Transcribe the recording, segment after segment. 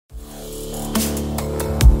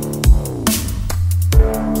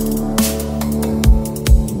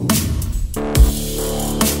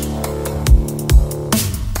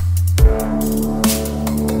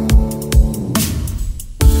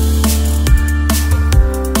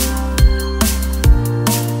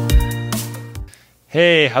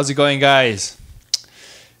Hey, how's it going, guys?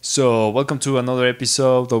 So, welcome to another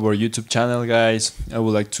episode of our YouTube channel, guys. I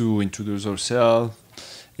would like to introduce ourselves.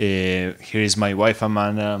 Here is my wife,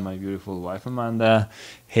 Amanda, my beautiful wife, Amanda.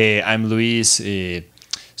 Hey, I'm Luis.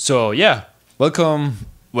 So, yeah, welcome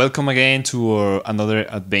again to our another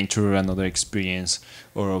adventure, another experience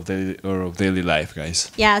of daily life,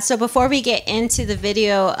 guys. Yeah, so before we get into the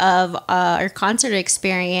video of our concert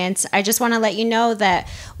experience, I just want to let you know that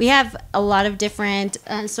we have a lot of different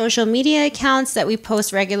social media accounts that we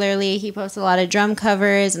post regularly. He posts a lot of drum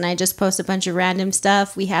covers, and I just post a bunch of random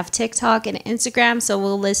stuff. We have TikTok and Instagram, so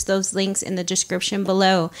we'll list those links in the description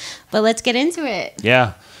below. But let's get into it.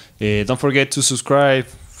 Yeah, don't forget to subscribe,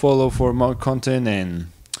 follow for more content, and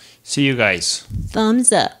see you guys.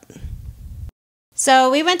 Thumbs up.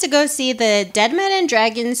 So we went to go see the Deadmen and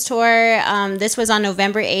Dragons tour. This was on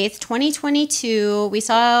November 8th, 2022. We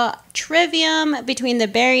saw Trivium, Between the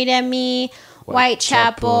Buried and Me,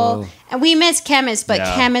 Whitechapel, and we missed Chemist, but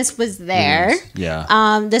yeah. Chemist was there.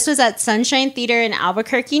 Yeah. This was at Sunshine Theater in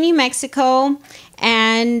Albuquerque, New Mexico,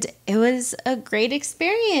 and it was a great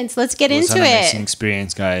experience. Let's get into it. It was an amazing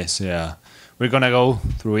experience, guys. Yeah, we're gonna go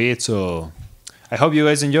through it, so I hope you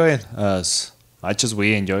guys enjoy it as much as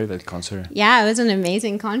we enjoyed that concert. Yeah, it was an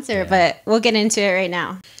amazing concert, but we'll get into it right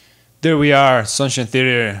now. There we are, Sunshine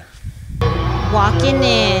Theater. Walking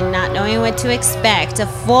in, not knowing what to expect. A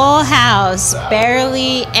full house,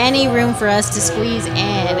 barely any room for us to squeeze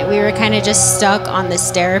in. We were kind of just stuck on the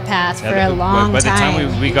stair path for a long time. By the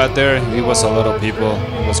time we got there, it was a lot of people.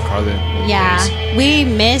 It was crowded. Yeah, we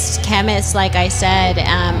missed Chemist, like I said,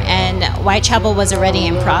 and Whitechapel was already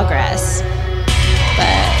in progress.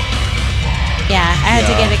 But yeah,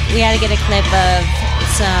 we had to get a clip of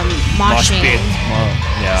some moshing,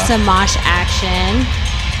 some mosh action.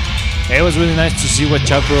 It was really nice to see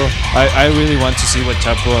Whitechapel. I really want to see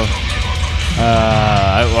Whitechapel.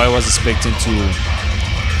 I was expecting to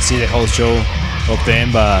see the whole show of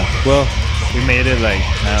them, but well, we made it at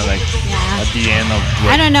the end of.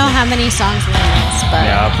 I don't know how many songs we missed, but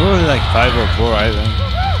yeah, probably like 5 or 4. I think.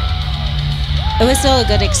 It was still a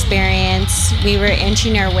good experience. We were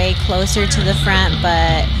inching our way closer to the front,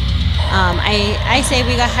 but I say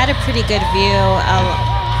we had a pretty good view.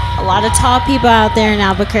 A lot of tall people out there in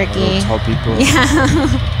Albuquerque. Tall people. Yeah.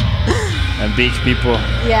 And big people.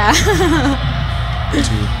 Yeah.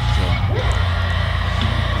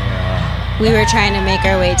 We were trying to make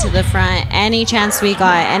our way to the front. Any chance we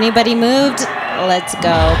got, anybody moved, let's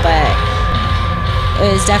go. But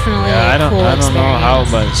it was definitely a cool experience. I don't know how,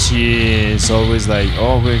 but she is always like,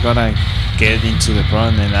 oh, we're gonna get into the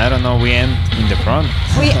front, and I don't know, we end in the front.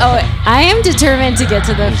 I am determined to get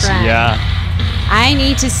to the front. Yeah. I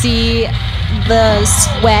need to see the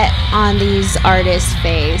sweat on these artists'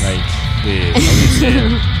 face. Like the spit.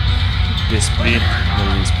 The sweat.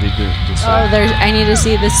 I need to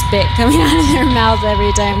see the spit coming out of their mouth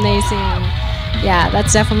every time they sing. Yeah,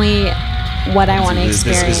 that's definitely what I want to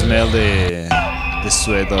experience. This smell the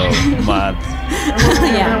sweat of mud.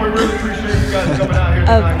 Yeah.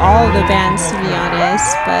 Of all the bands, to be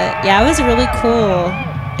honest. But yeah, it was really cool.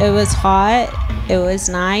 It was hot. It was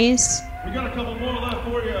nice. We got a couple more left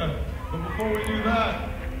for you, but before we do that,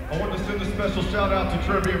 I want to send a special shout out to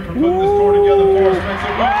TRIVIUM for putting this tour together for us. Make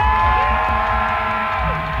some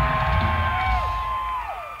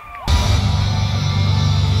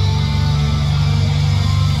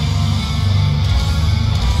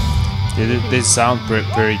noise. They sound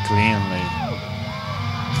very clean. Like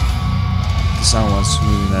the sound was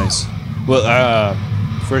really nice. Well,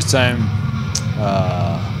 first time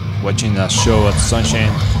watching a show at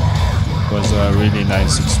Sunshine. Was a really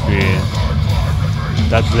nice experience.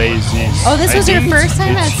 That place is. Oh, this was your first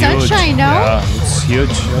time at Sunshine, no? Yeah, it's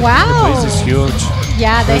huge. Wow. The place is huge.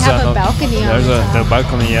 Yeah, they have a balcony on the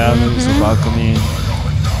balcony, yeah, there's a balcony.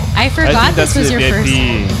 I forgot this was your first.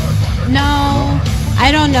 No, I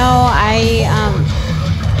don't know. I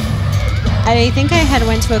think I had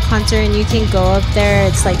went to a concert and you can go up there.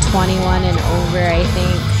 It's like 21 and over, I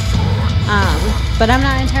think. But I'm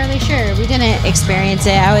not entirely sure. We didn't experience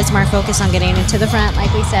it. I was more focused on getting into the front,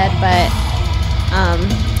 like we said. But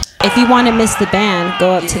if you want to miss the band,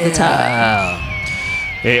 go up to the top.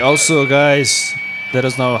 Hey, also, guys, let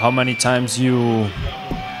us know how many times you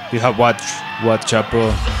have watched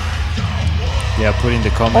Whitechapel. Yeah, put in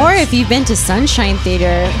the comments. Or if you've been to Sunshine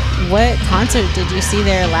Theater, what concert did you see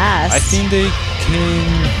there last? I think they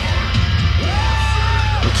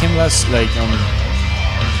came last, like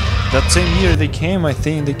that same year they came. I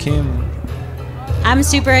think they came. I'm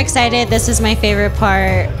super excited. This is my favorite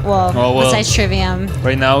part. Well, besides Trivium.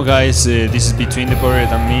 Right now, guys, this is Between the Buried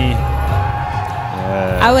and Me.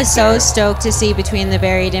 I was so stoked to see Between the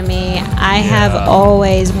Buried and Me. I have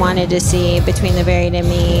always wanted to see Between the Buried and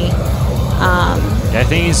Me. Yeah, I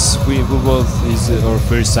think we both is our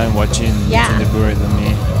first time watching Between the Buried and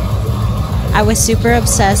Me. I was super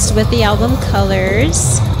obsessed with the album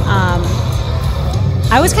Colors.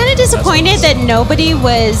 I was kind of disappointed that nobody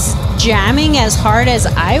was jamming as hard as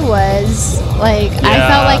I was. Like, I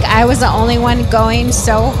felt like I was the only one going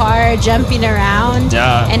so hard, jumping around,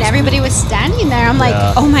 and everybody was standing there. I'm like,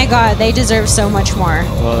 oh my god, they deserve so much more.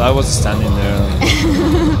 Well, I was standing there.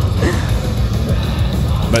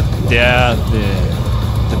 But yeah,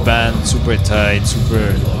 the band, super tight,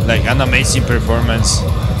 super, like, an amazing performance.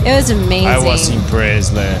 It was amazing. I was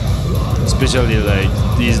impressed, like, especially like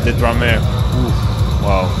the drummer.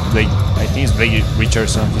 Wow, like, I think it's Blake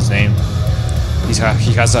Richardson, his name.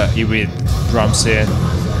 He has a hybrid drum set.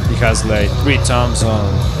 He has like 3 toms on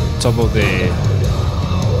top of the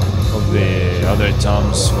other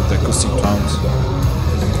toms, of the acoustic toms.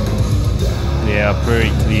 Yeah, very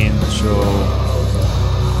clean show.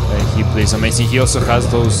 He plays amazing. He also has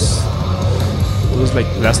those like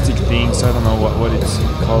plastic things. I don't know what it's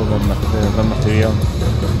called, the material.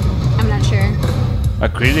 I'm not sure.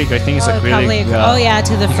 Acrylic, I think it's acrylic. Probably,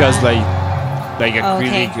 to the front. Because like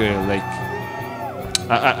acrylic, like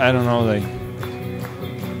I don't know, like.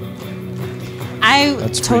 I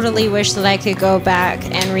totally wish that I could go back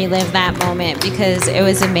and relive that moment because it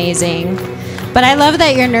was amazing. But I love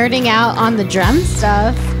that you're nerding out on the drum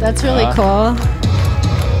stuff. That's really cool.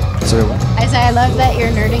 Sorry, what? I said I love that you're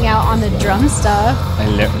nerding out on the drum stuff.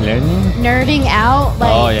 Learning? Nerding out,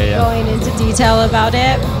 like going into detail about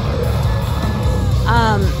it.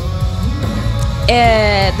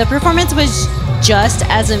 The performance was just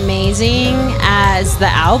as amazing as the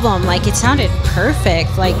album. Like, it sounded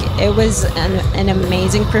perfect. Like, it was an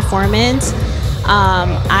amazing performance.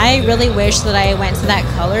 I really wish that I went to that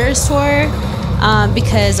Colors tour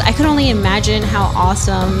because I could only imagine how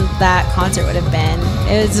awesome that concert would have been.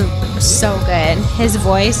 It was so good. His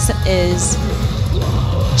voice is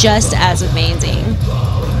just as amazing.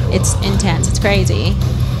 It's intense. It's crazy.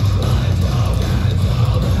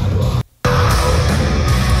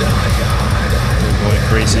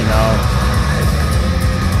 Crazy now.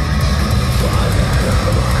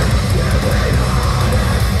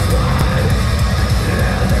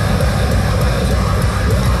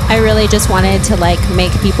 I really just wanted to like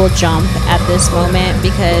make people jump at this moment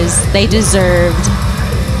because they deserved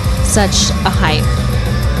such a hype.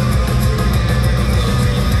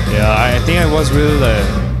 Yeah, I think I was really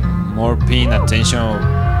more paying attention of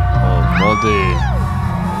all the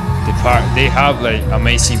part. They have like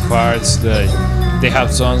amazing parts. They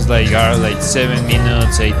have songs like are like 7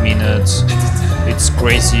 minutes, 8 minutes. It's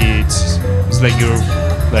crazy. It's like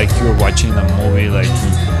you're watching a movie. Like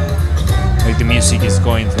the music is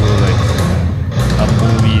going through like a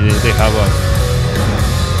movie. They have a.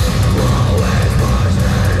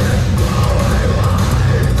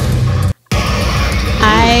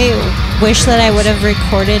 I wish that I would have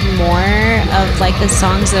recorded more of like the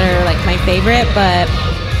songs that are like my favorite, but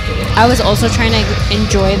I was also trying to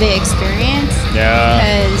enjoy the experience. Yeah.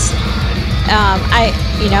 Because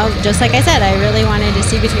just like I said, I really wanted to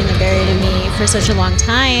see Between the Buried and Me for such a long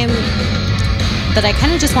time that I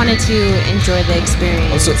kind of just wanted to enjoy the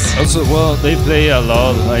experience. Also, well, they play a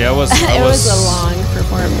lot. Like it was a long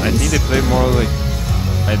performance. I think they play more like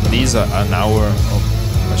at least an hour of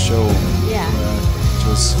a show. Yeah.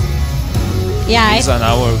 Just. Yeah. It's an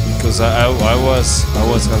hour because I was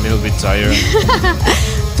a little bit tired.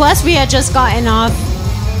 Plus, we had just gotten off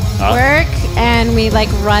work and we like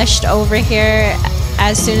rushed over here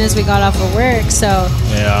as soon as we got off of work. So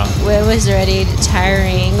yeah, it was already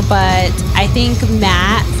tiring. But I think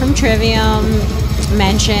Matt from Trivium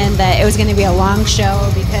mentioned that it was going to be a long show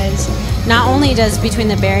because not only does Between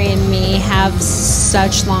the Buried and Me have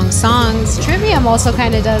such long songs, Trivium also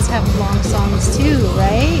kind of does have long songs too,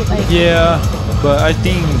 right? Like, yeah, but I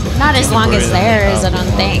think not as long as theirs, I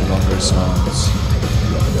don't think. Longer songs.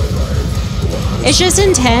 It's just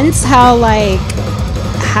intense how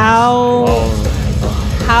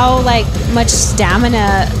much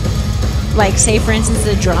stamina, like say for instance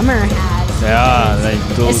the drummer has. Yeah, like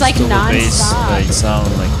those it's like double bass like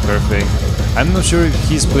sound like perfect. I'm not sure if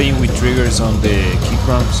he's playing with triggers on the kick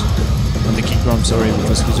drums. Sorry,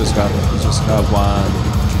 because he just have one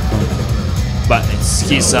kick drum. But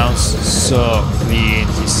he sounds so clean.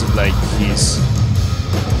 He's like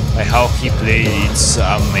how he played. It's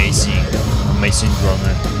amazing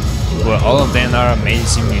drummer. Well, all of them are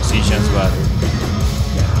amazing musicians, but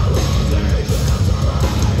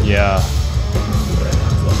yeah,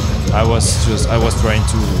 I was trying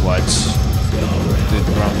to watch the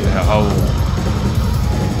drum,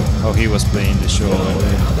 how he was playing the show.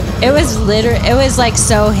 It was like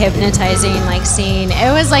so hypnotizing, like seeing.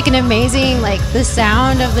 It was like an amazing, like the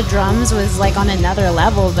sound of the drums was like on another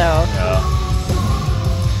level though. Yeah.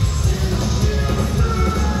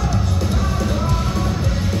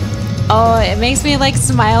 Oh, it makes me like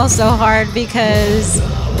smile so hard because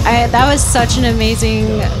that was such an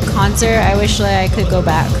amazing concert. I wish that I could go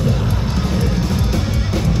back.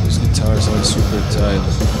 These guitars are super tight.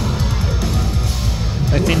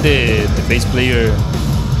 I think the bass player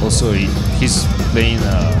also he's playing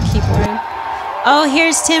Keyboard. Oh,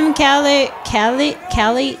 here's Tim Keller. Keller?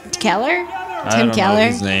 I Tim don't Keller. know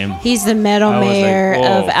his name. He's the metal I was like, mayor whoa,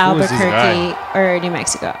 of who is this Albuquerque guy? or New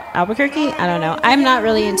Mexico. Albuquerque? I don't know. I'm not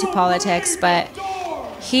really into politics, but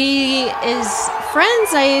he is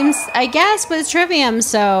friends, I guess, with Trivium.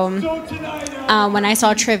 So when I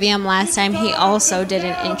saw Trivium last time, he also did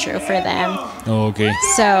an intro for them. Oh, okay.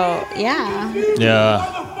 So yeah. Yeah.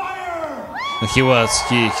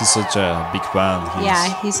 He's such a big fan.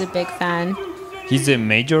 He's a big fan. He's the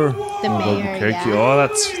mayor of mayor, Albuquerque. yeah. Oh,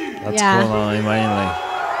 that's Yeah. cool. I imagine like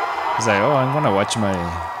he's like, oh, I'm gonna watch my.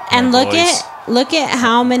 And my look at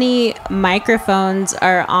how many microphones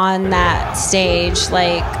are on that stage.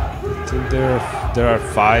 Like I think there are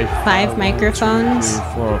five. Five microphones?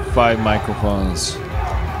 1, 2, 3, 4, 5 microphones.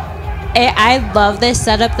 I love this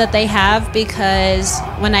setup that they have because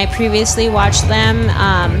when I previously watched them,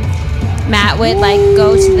 Matt would like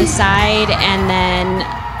go to the side and then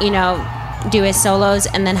do his solos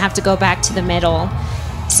and then have to go back to the middle.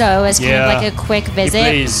 So it was kind of like a quick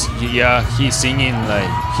visit. He's singing, like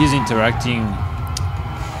he's interacting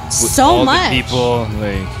with so all much. the people.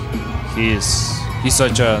 Like he's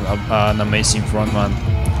such an amazing frontman.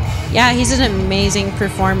 Yeah, he's an amazing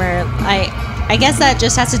performer. I guess that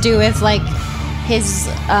just has to do with like his.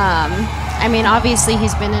 I mean, obviously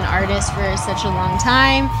he's been an artist for such a long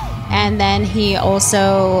time, and then he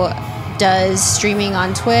also does streaming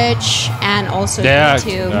on Twitch and also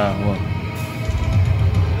YouTube.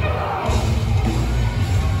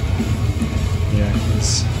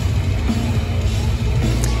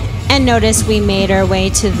 And notice we made our way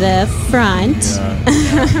to the front.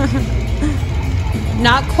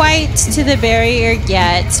 Not quite to the barrier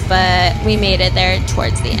yet, but we made it there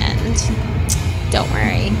towards the end. Don't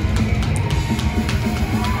worry.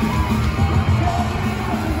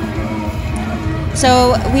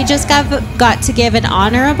 So we just got to give an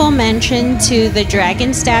honorable mention to the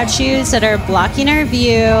dragon statues that are blocking our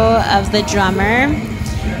view of the drummer.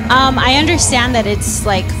 I understand that it's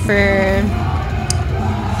like for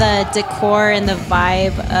the decor and the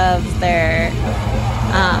vibe of their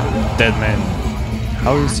Deadmen.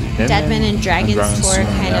 How is it? Deadmen and Dragons Tour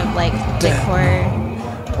kind of like decor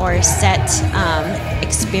or set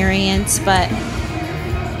experience, but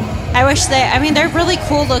I wish they're really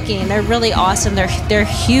cool looking. They're really awesome. They're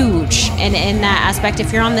huge, and in that aspect,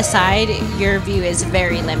 if you're on the side, your view is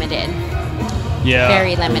very limited. Yeah,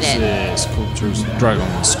 very limited. Those, sculptures,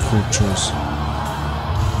 dragon sculptures.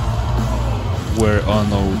 We're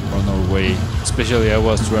on our way. Especially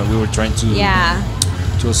we were trying to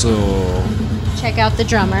to also check out the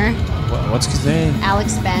drummer. What's his name?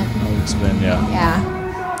 Alex Bent. Alex Bent, yeah.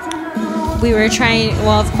 Yeah. We were trying.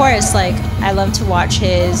 Well, of course, like I love to watch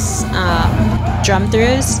his drum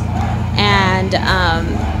throughs, and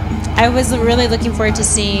I was really looking forward to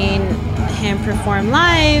seeing him perform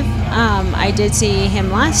live. I did see him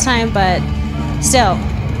last time, but still,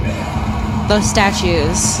 those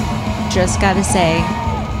statues. Just gotta say.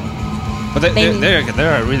 But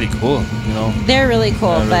they're really cool, you know. They're really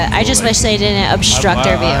cool, but I just wish they didn't obstruct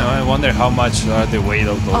our view. I wonder how much are the weight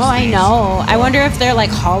of those things. I know. I wonder if they're like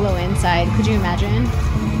hollow inside. Could you imagine?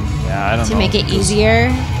 Yeah, I don't know. To make it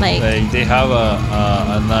easier, like they have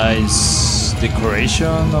a nice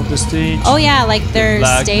decoration of the stage. Oh yeah, like their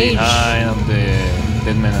black stage behind of the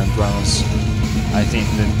Deadmen and drums. I think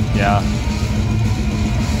that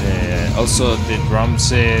also the drum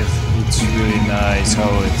set. It's really nice how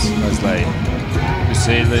it's like you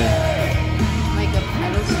say the like a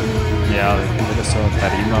pedestal. Yeah, like a sort of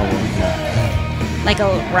tarima one. Yeah. Like a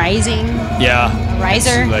rising. Yeah. A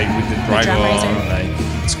riser. It's like with the dragon, like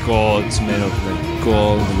it's gold. It's made of like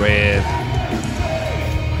gold, red.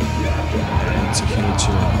 And it's huge.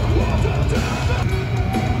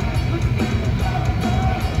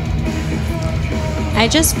 I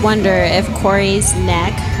just wonder if Corey's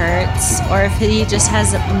neck hurts or if he just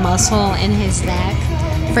has muscle in his neck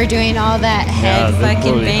for doing all that head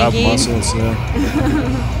fucking banging. Have muscles,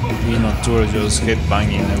 being on tour, just head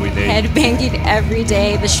banging every day. Head banging every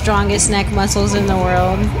day, the strongest neck muscles in the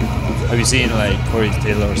world. Have you seen like Corey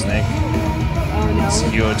Taylor's neck? Oh no. It's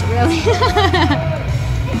huge. Really?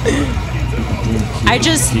 I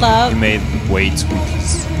just love he made weights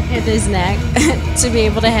with his neck to be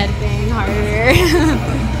able to headbang harder.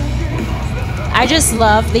 I just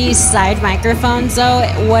love these side microphones though.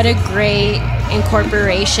 What a great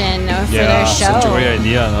incorporation for their show. Such a great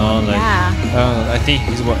idea, no? Like, yeah. I think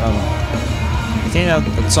he's I think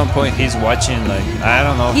at some point he's watching, like, I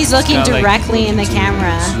don't know. He's looking directly like in the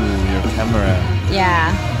camera. To your camera.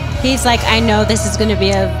 Yeah. He's like, I know this is going to be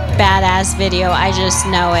a badass video. I just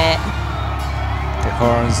know it. The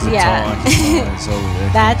horns, the tongue. It's all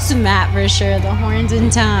That's Matt for sure. The horns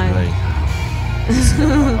and tongue. Like,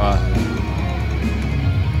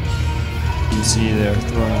 you can see they're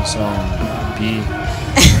throwing some pee.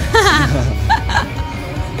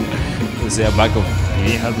 Is there a bag of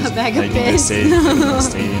pee? How does A bag of like in the piss.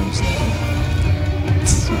 stadiums?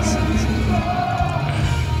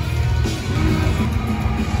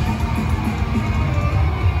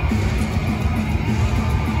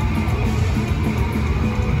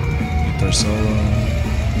 Guitar solo.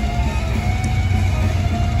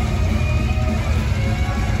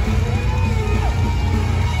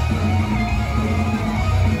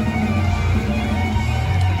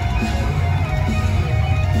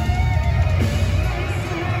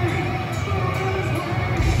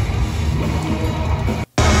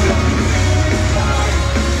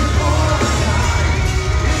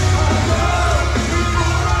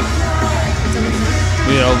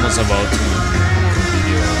 We're almost about to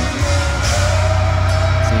video.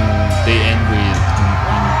 I think they end with in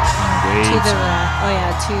waves. To the right. Oh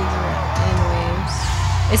yeah, to the right. In waves.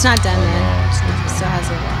 It's not done yet. No, it's not It still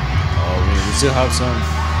has a lot. Oh, we still have some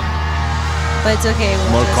But it's okay.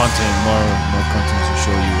 We'll more just- content, more content to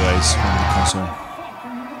show you guys from the console.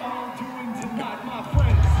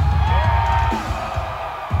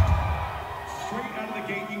 Straight out of the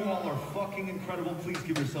gate, you all are fucking incredible. Please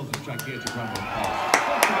give yourselves a gigantic round of applause.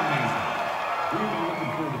 Fucking amazing. We've been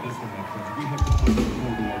looking forward to this one, my friends. We have been looking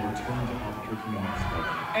forward to our return to Albuquerque, New Mexico.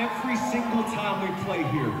 Every single time we play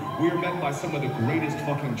here, we are met by some of the greatest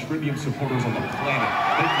fucking Trivium supporters on the planet.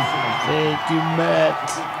 Thank you so much. Thank you, Matt.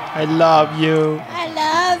 I love you. I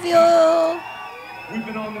love you. We've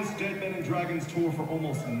been on this Deadmen and Dragons tour for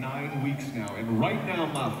almost 9 weeks now, and right now,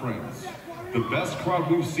 my friends, the best crowd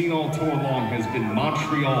we've seen all tour long has been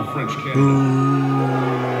Montreal, French Canada.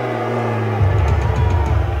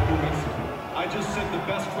 New Mexico. I just said the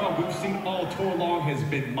best crowd we've seen all tour long has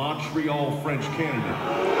been Montreal, French Canada.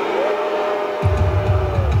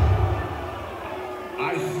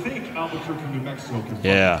 I think Albuquerque, New Mexico can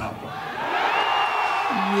Yeah. fucking top that.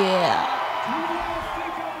 Yeah.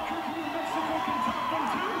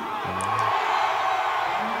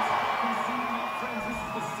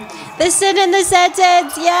 The sit in the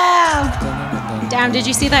sentence, yeah. Damn, did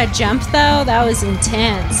you see that jump though? That was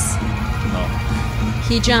intense. No.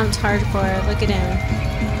 He jumped hardcore. Look at him.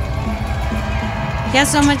 He has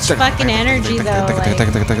so much fucking energy though, like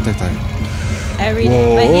every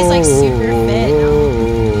day. But he's like super fit. No?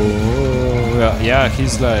 Yeah,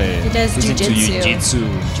 he's like He does he's into jujitsu. jiu-jitsu.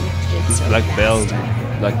 He's Jiu-jitsu.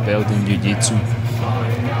 black belt in jiu-jitsu.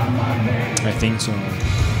 I think so.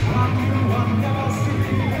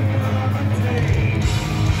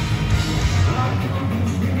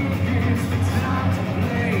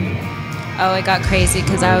 Oh, it got crazy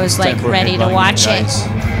because I was like Time for ready to headbanging, watch it. guys.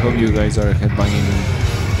 Hope you guys are headbanging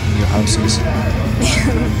in your houses.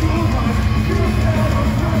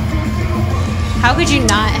 How could you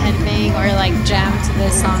not headbang or like jam to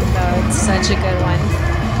this song though? It's such a good one.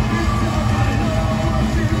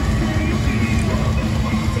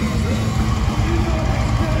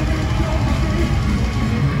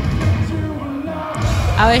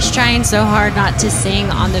 I was trying so hard not to sing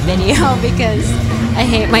on the video because I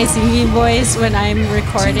hate my singing voice when I'm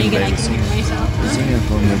recording and I can hear myself. Sing it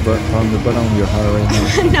from the bottom of your heart right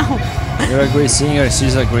now. No. You're a great singer.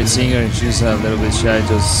 She's a great singer. She's a little bit shy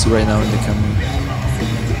just right now in the camera.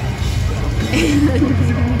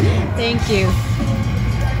 Thank you.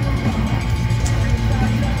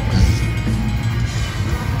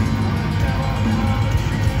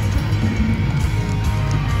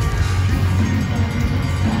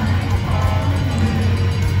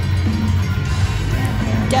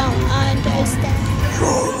 Don't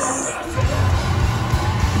understand.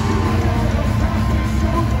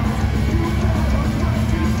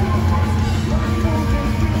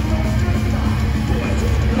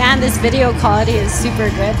 Man, this video quality is super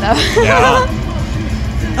good though. Yeah.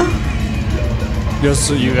 Just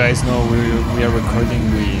so you guys know, we are recording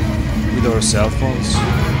with our cell phones.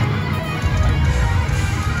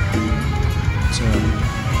 So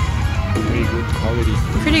pretty good quality.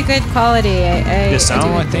 Pretty good quality. The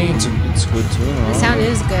sound, I think it's good too. The sound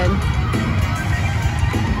is good.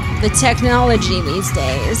 The technology these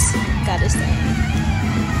days, gotta say.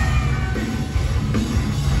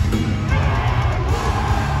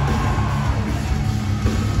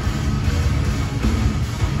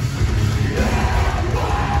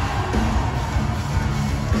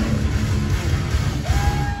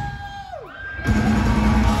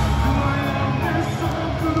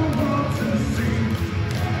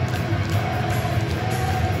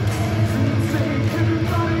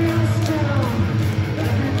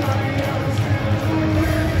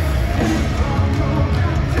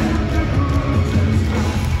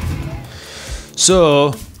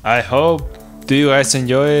 So I hope do you guys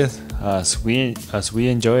enjoy it as we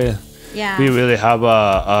enjoy it. Yeah. We really have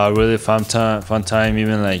a really fun time.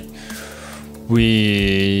 Even like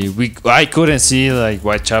I couldn't see like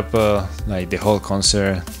Whitechapel like the whole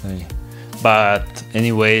concert. Like, but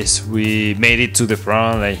anyways, we made it to the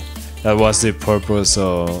front. Like that was the purpose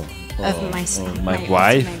of my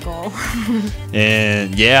wife. Goal.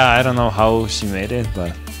 And yeah, I don't know how she made it,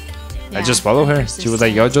 but. Yeah, I just followed her. She was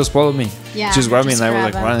like, "Yo, just follow me." Yeah, just grabbed me, and I was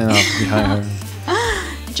like grab running up behind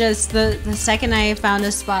her. Just the second I found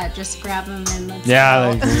a spot, just grab them and let's go.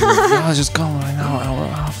 Like, "No, just go right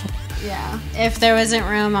now." Yeah. If there wasn't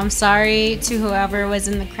room, I'm sorry to whoever was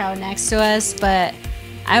in the crowd next to us, but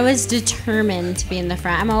I was determined to be in the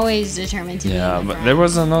front. I'm always determined to be in the front. Yeah, but there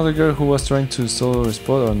was another girl who was trying to solo her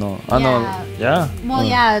spot or no? I know. Yeah. Well,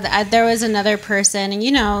 yeah, there was another person, and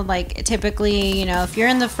you know, like typically, you know, if you're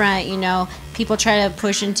in the front, you know, people try to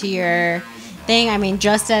push into your thing. I mean,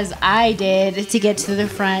 just as I did to get to the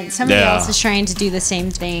front, somebody else is trying to do the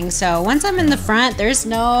same thing. So once I'm in the front, there's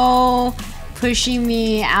no pushing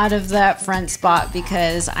me out of that front spot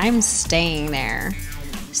because I'm staying there.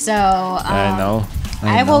 So I know.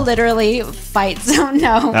 I will literally fight. So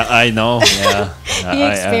no. I know. Yeah. He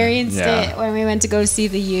experienced it when we went to go see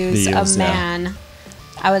the Used. Man,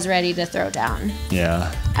 I was ready to throw down.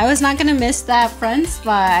 Yeah. I was not gonna miss that front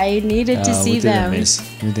spot. I needed to see them.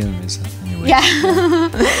 We didn't miss it anyway. Yeah.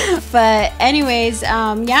 But anyways,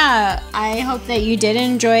 yeah, I hope that you did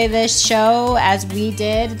enjoy this show as we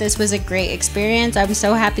did. This was a great experience. I'm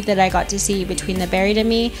so happy that I got to see Between the Buried and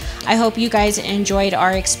Me. I hope you guys enjoyed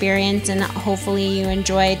our experience, and hopefully you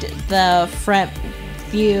enjoyed the front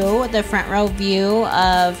row view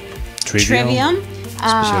of Trivium.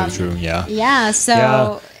 Especially Trivium, yeah. Yeah, so...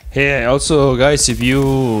 Yeah. Hey, also, guys, if you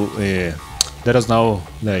let us know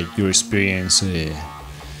like your experience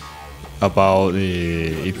about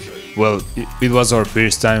if it was our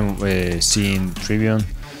first time seeing Trivium.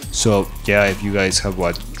 So yeah, if you guys have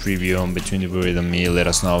watched Trivium Between the Buried and Me, let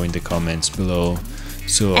us know in the comments below.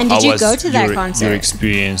 So and did you go to that concert? Your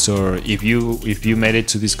experience, or if you made it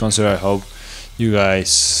to this concert, I hope you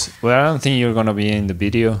guys. Well, I don't think you're gonna be in the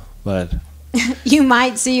video, but. You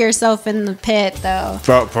might see yourself in the pit, though.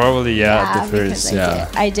 Probably, yeah. The first,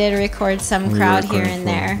 I did record some crowd here and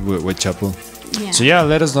there. With Chapel. Yeah. So yeah,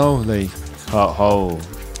 let us know like how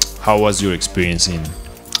was your experience in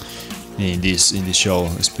this show,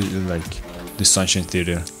 especially like the Sunshine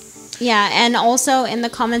Theater. Yeah, and also in the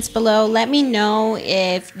comments below, let me know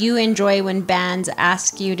if you enjoy when bands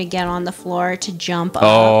ask you to get on the floor to jump up.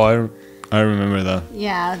 Oh, I remember that.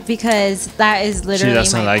 Yeah, because that is literally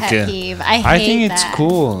my pet peeve. I think that. It's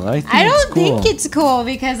cool. I don't think it's cool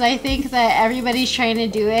because I think that everybody's trying to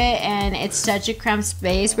do it and it's such a cramped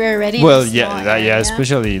space. We're already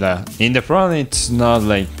especially in the front. It's not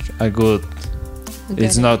like a good.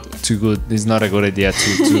 It's not too good. It's not a good idea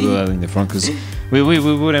to do that in the front because we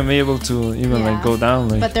wouldn't be able to even like go down.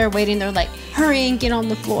 Like. But they're waiting. They're like, hurry and get on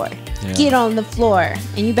the floor. Yeah. Get on the floor,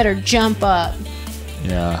 and you better jump up.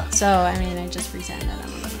 Yeah. So, I mean, I just resented them a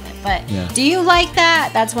little bit. But do you like that?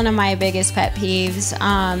 That's one of my biggest pet peeves.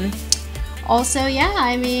 Also, yeah,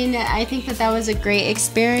 I mean, I think that was a great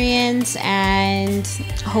experience, and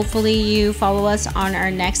hopefully you follow us on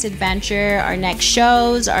our next adventure, our next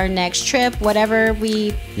shows, our next trip, whatever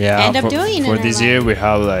we end up doing. For this year, we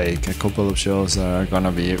have like a couple of shows that are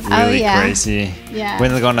gonna be really crazy. Yeah. We're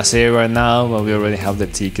not gonna say it right now, but we already have the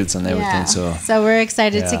tickets and everything. So we're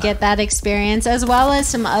excited to get that experience, as well as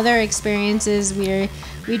some other experiences.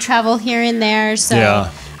 We travel here and there, so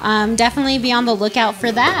definitely be on the lookout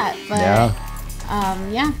for that. But,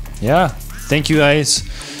 yeah. Thank you, guys.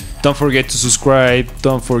 Don't forget to subscribe.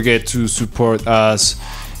 Don't forget to support us.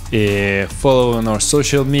 Follow on our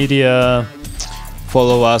social media.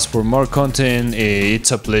 Follow us for more content.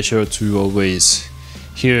 It's a pleasure to always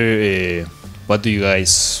hear what do you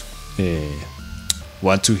guys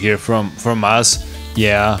want to hear from us.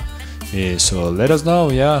 Yeah. So let us know.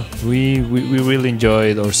 Yeah, we really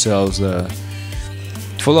enjoyed ourselves.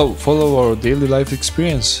 Follow our daily life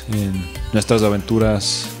experience in nuestras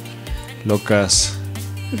aventuras locas.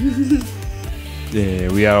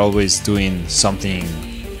 We are always doing something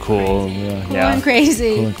cool. Cool and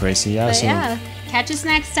crazy. Cool and crazy. Yeah. But So yeah, catch us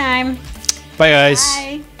next time. bye, guys.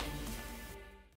 Bye.